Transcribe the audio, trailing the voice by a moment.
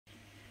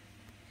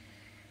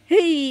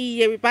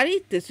Hey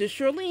everybody, this is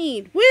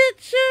Shirlene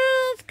with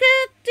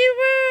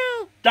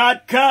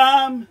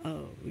ShirlesCatDeWorld.com,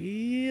 a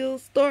real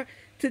store.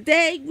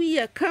 Today we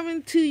are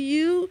coming to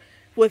you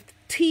with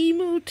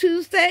Temu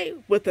Tuesday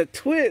with a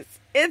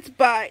twist. It's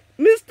by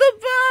Mr.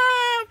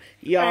 Bob.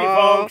 Y'all, hey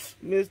folks.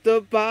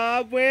 Mr.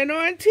 Bob went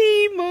on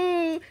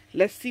Temu.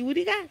 Let's see what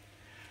he got.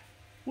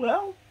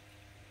 Well,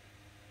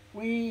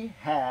 we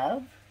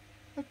have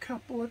a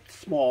couple of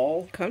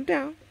small... Come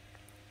down.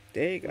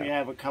 There you go. We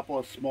have a couple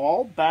of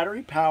small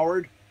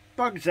battery-powered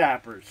bug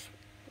zappers.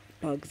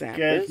 Bug zappers.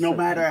 Because no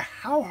matter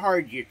how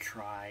hard you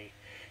try,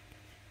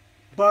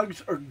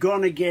 bugs are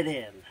gonna get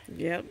in.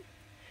 Yep.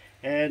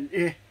 And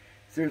if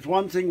there's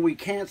one thing we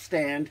can't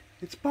stand,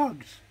 it's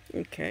bugs.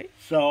 Okay.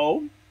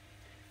 So,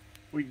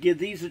 we give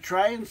these a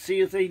try and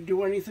see if they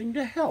do anything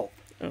to help.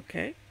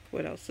 Okay.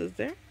 What else is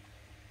there?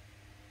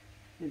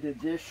 In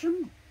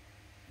addition,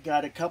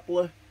 got a couple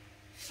of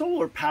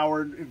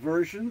solar-powered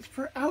versions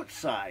for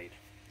outside.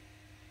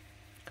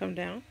 Come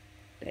down.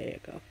 There you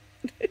go.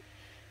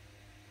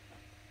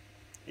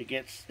 It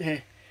gets,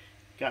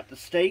 got the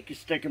stake, you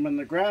stick them in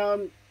the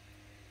ground,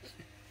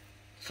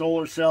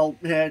 solar cell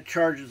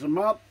charges them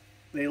up,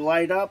 they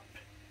light up,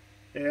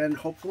 and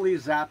hopefully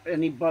zap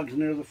any bugs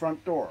near the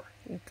front door.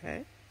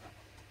 Okay.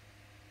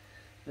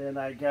 Then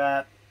I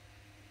got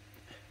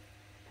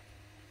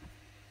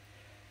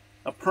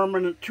a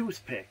permanent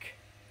toothpick.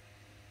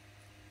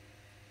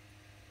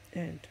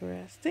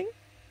 Interesting.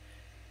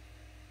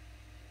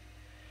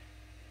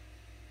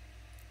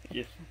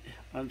 Just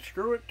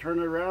unscrew it, turn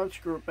it around,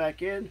 screw it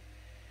back in.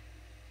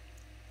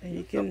 And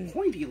you It's can... a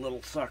pointy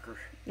little sucker.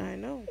 I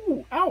know.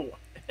 Ooh, ow!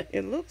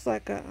 It looks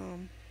like a,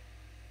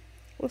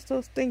 what's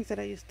those things that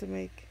I used to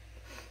make?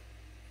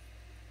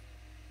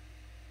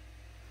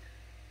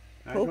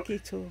 Pokey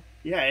tool.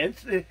 Yeah,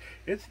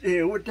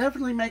 it would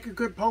definitely make a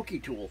good pokey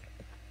tool.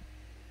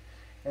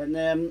 And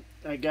then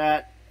I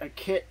got a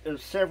kit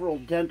of several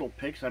dental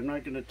picks. I'm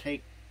not going to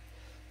take...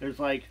 There's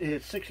like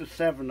 6 or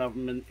 7 of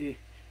them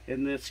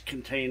in this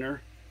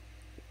container.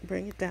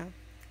 Bring it down.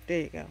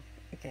 There you go.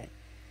 Okay.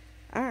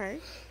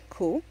 Alright.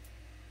 Cool.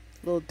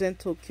 Little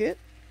dental kit.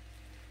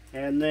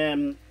 And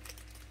then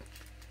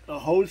a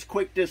hose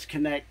quick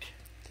disconnect.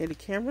 Okay, the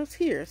camera's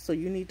here, so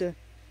you need to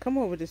come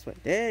over this way.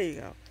 There you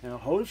go. And a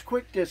hose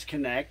quick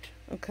disconnect.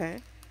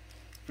 Okay.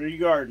 For your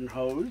garden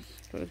hose.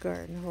 For the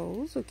garden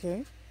hose,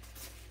 okay.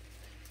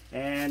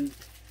 And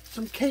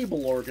some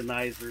cable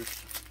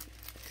organizers.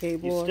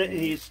 Cable.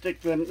 You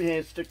stick them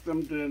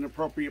to an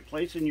appropriate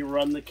place, and you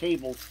run the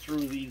cables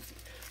through these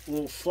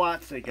little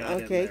slots they got in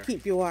there. Okay,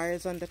 keep your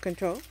wires under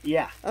control.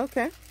 Yeah.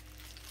 Okay.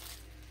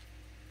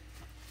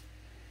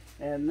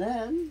 And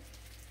then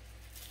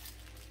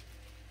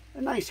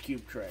an ice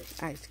cube tray.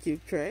 Ice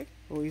cube tray.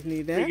 Always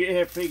need that.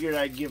 I figured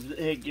I'd give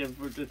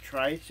it a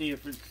try, see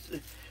if it's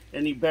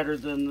any better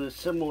than the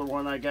similar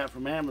one I got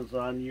from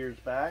Amazon years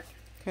back.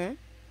 Okay.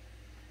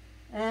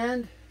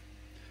 And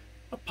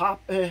a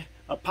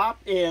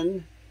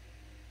pop-in,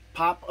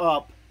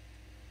 pop-up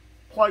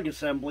plug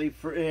assembly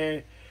for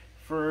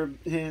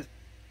the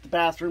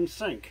bathroom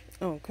sink.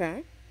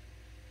 Okay.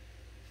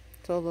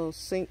 So those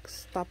sink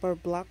stopper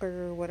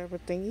blocker or whatever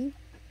thingy.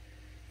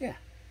 Yeah.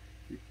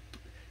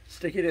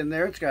 Stick it in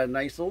there. It's got a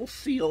nice little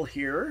seal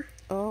here.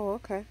 Oh,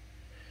 okay.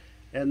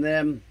 And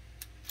then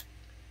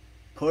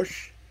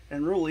push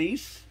and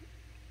release.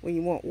 When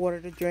you want water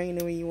to drain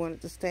and when you want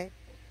it to stay.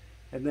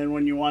 And then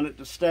when you want it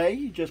to stay,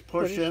 you just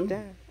push in.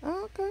 Down.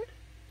 Oh, okay.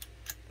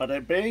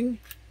 Bada bing,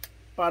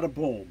 bada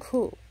boom.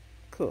 Cool.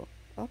 Cool.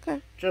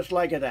 Okay. Just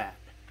like that.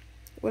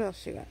 What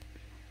else you got?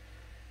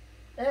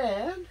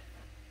 And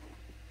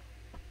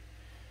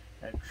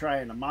I'm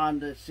trying them on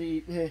to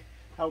see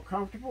how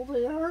comfortable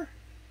they are.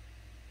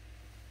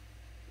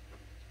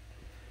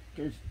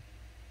 There's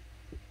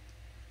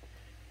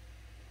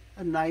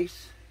a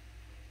nice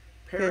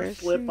pair of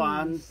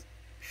slip-on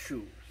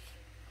shoes.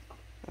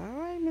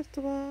 Alright,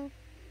 Mr. Bob.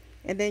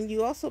 And then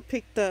you also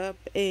picked up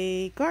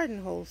a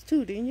garden hose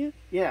too, didn't you?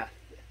 Yeah,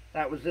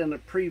 that was in a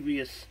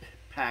previous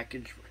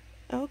package.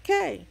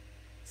 Okay.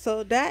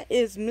 So that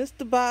is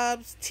Mr.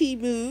 Bob's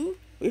Temu.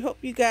 We hope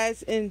you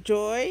guys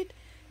enjoyed.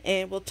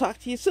 And we'll talk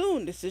to you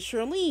soon. This is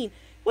Shirlene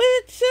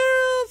with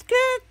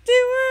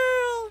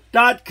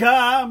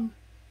ShirlesCatDeWorld.com.